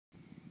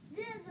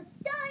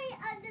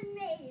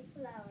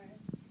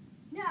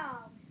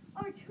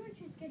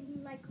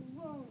like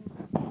Rome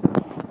and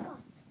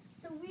Scott.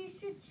 So we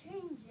should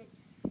change it.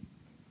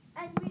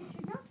 And we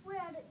should not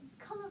wear the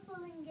colorful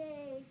and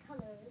gay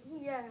colors.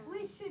 Yeah.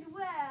 We should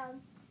wear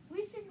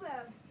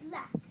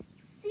black,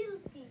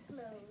 silky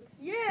clothes.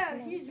 Yeah,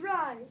 he's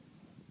right.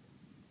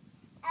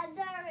 And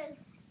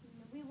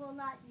we will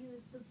not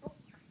use the books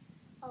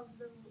of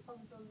the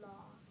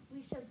law.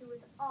 We shall do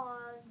it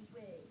our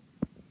way.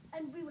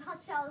 And we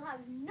shall have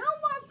no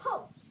more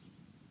popes.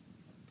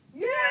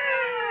 Yeah!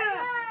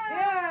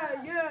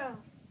 Yeah!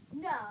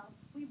 Now,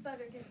 we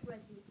better get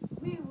ready.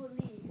 We will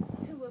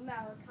leave to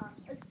America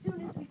as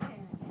soon as we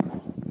can.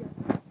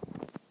 Yeah.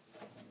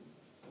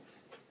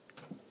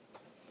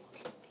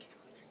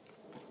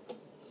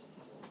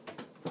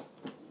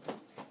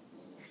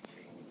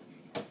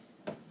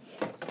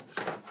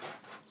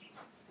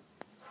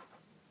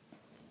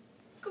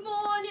 Come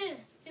on in.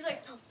 He's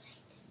like, don't say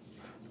this.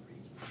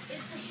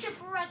 Is the ship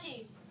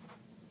ready?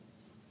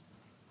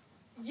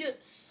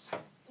 Yes.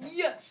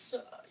 Yes,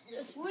 sir.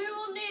 Yes. We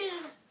will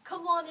need.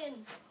 Come on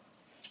in.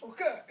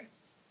 Okay.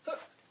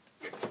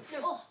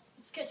 Oh,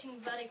 it's getting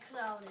very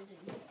clouded in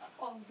here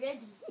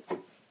already.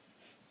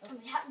 And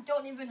we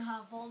don't even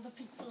have all the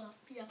people up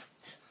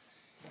yet.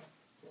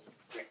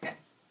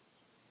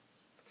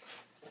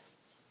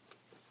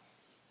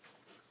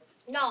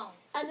 No.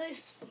 And they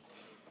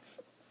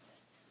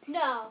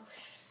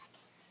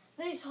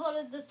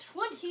started the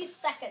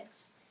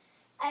 22nd.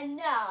 And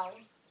now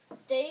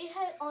they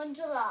had on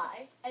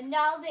July, and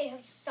now they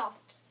have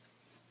stopped.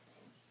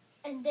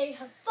 And they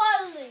have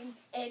finally,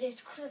 it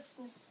is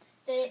Christmas,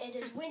 it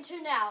is winter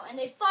now, and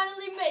they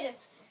finally made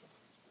it.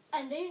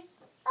 And they,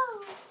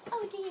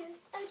 oh dear.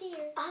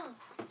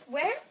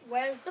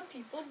 Where's the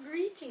people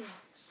greeting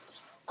us?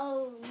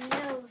 Oh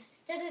no,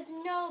 there is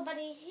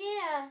nobody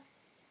here.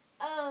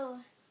 Oh.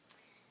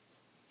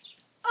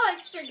 I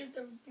figured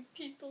there would be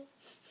people.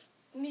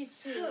 Me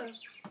too.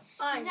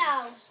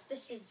 Now,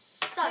 this is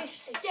such a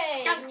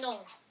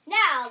scandal.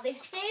 Now, they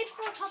stayed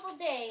for a couple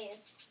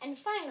days, and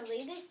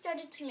finally they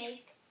started to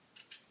make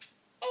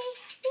a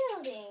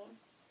building.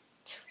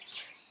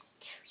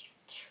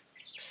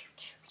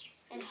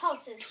 And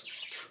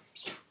houses.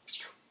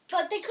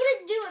 But they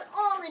couldn't do it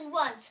all in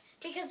once,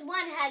 because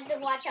one had to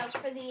watch out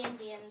for the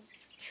Indians.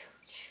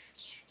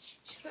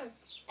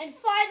 And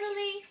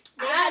finally,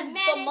 they had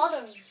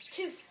managed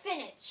to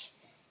finish.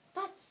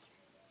 But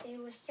they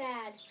were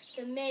sad.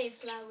 The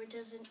Mayflower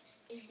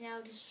is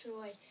now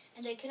destroyed,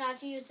 and they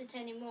cannot use it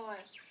anymore.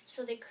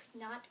 So they could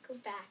not go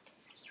back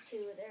to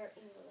their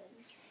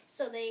England.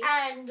 So they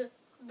and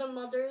the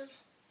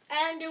mothers,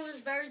 and it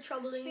was very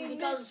troubling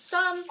because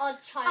some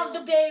of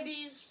the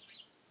babies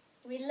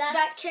left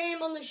that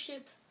came on the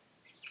ship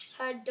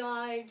had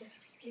died,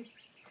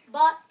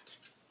 but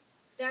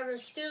there were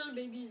still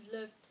babies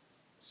left.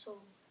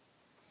 So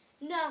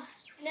no.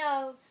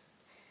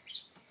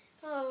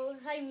 Oh,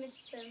 I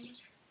missed them.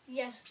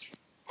 Yes.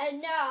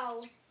 And now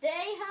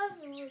they have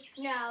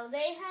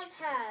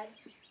had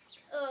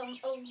a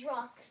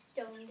rock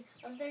stone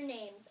of their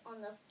names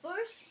on the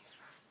first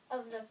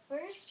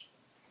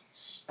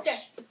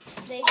step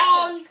they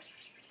on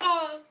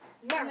took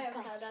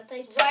America that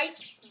they took.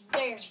 right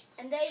there.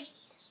 And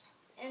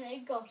they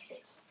got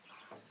it.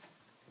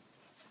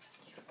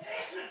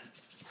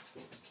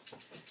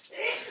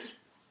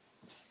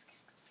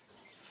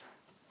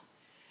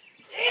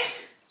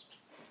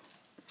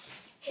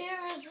 Here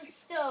is the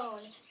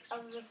stone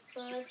of the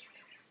first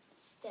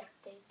step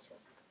they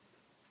took.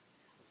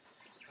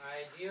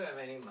 Alright, do you have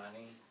any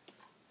money?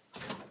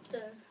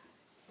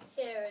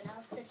 Here, and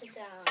I'll sit it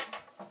down.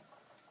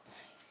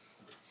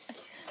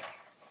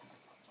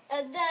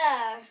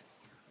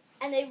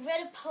 And they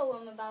read a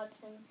poem about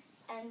him,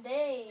 and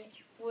they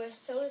were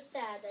so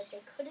sad that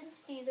they couldn't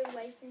see their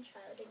wife and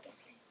child again.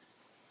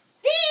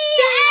 The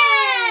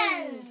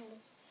end!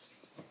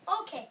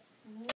 Okay.